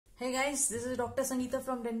Hey guys, this is Dr. Sangeeta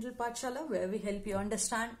from Dental Pathshala, where we help you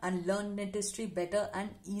understand and learn dentistry better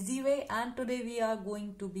and easy way. And today we are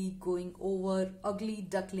going to be going over ugly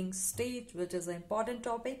duckling stage, which is an important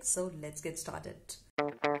topic. So let's get started.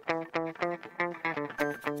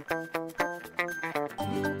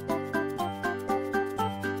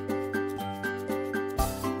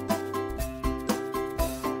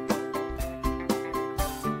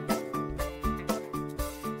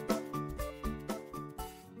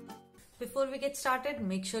 Before we get started,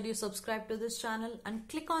 make sure you subscribe to this channel and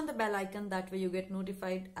click on the bell icon. That way you get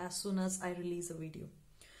notified as soon as I release a video.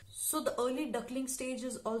 So the early duckling stage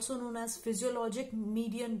is also known as physiologic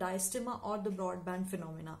median diastema or the broadband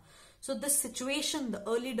phenomena. So this situation, the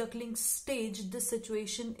early duckling stage, this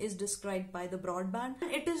situation is described by the broadband.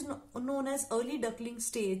 It is known as early duckling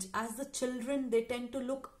stage as the children, they tend to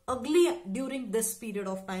look ugly during this period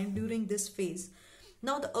of time, during this phase.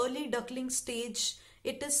 Now the early duckling stage,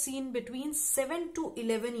 it is seen between 7 to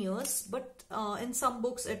 11 years, but in some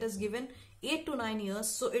books it is given 8 to 9 years.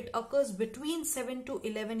 So it occurs between 7 to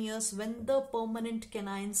 11 years when the permanent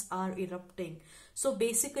canines are erupting. So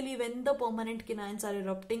basically when the permanent canines are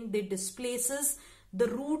erupting, they displaces the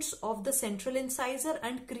roots of the central incisor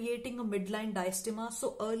and creating a midline diastema.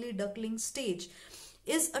 So early duckling stage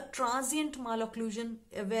is a transient malocclusion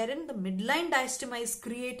wherein the midline diastema is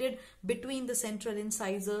created between the central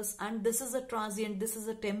incisors, and this is a transient, this is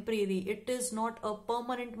a temporary. It is not a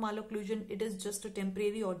permanent malocclusion, it is just a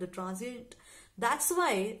temporary or the transient. That's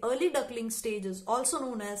why early duckling stage is also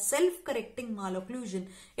known as self-correcting malocclusion.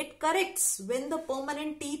 It corrects when the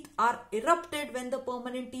permanent teeth are erupted, when the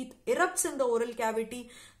permanent teeth erupts in the oral cavity.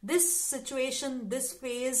 This situation, this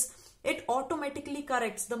phase, it automatically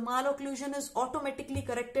corrects. The malocclusion is automatically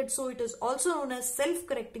corrected. So it is also known as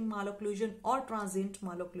self-correcting malocclusion or transient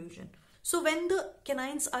malocclusion. So when the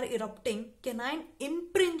canines are erupting, canine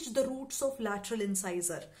impinge the roots of lateral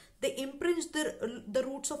incisor. They impinge the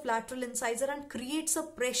roots of lateral incisor and creates a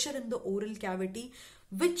pressure in the oral cavity,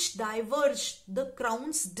 which diverge the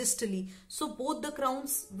crowns distally. So both the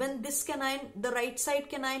crowns, when this canine, the right side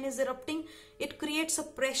canine is erupting, it creates a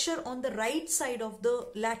pressure on the right side of the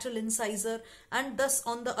lateral incisor, and thus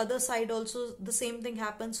on the other side also the same thing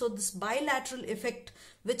happens. So this bilateral effect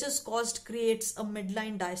which is caused creates a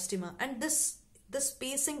midline diastema, and this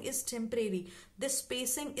spacing is temporary, this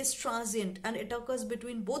spacing is transient, and it occurs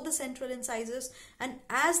between both the central incisors, and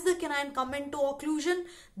as the canine come into occlusion,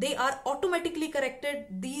 they are automatically corrected.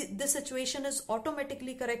 The situation is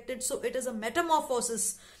automatically corrected. So it is a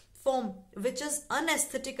metamorphosis form which is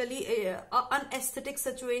unesthetically unesthetic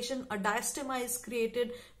situation. A diastema is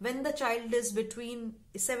created when the child is between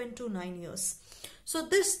 7 to 9 years. So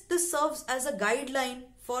this serves as a guideline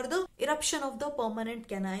for the eruption of the permanent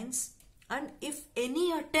canines. And if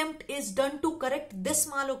any attempt is done to correct this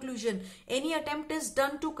malocclusion, any attempt is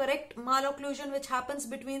done to correct malocclusion which happens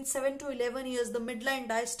between 7 to 11 years, the midline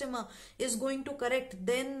diastema is going to correct,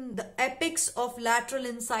 then the apex of lateral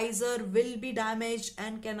incisor will be damaged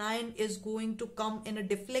and canine is going to come in a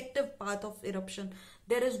deflective path of eruption.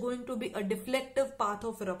 There is going to be a deflective path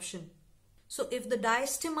of eruption. So if the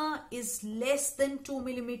diastema is less than 2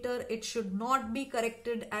 mm, it should not be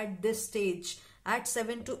corrected at this stage, at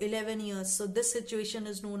 7 to 11 years. So this situation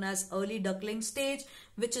is known as early duckling stage,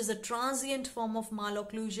 which is a transient form of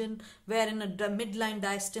malocclusion wherein a midline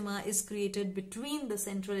diastema is created between the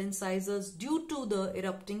central incisors due to the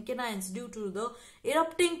erupting canines, due to the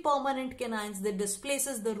erupting permanent canines. They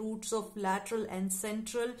displaces the roots of lateral and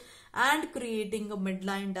central and creating a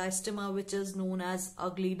midline diastema, which is known as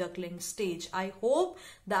ugly duckling stage. I hope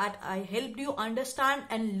that I helped you understand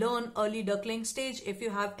and learn early duckling stage. If you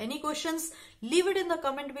have any questions, leave it in the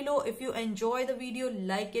comment below. If you enjoy the video,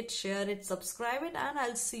 like it, share it, subscribe it, and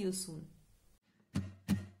I'll see you soon.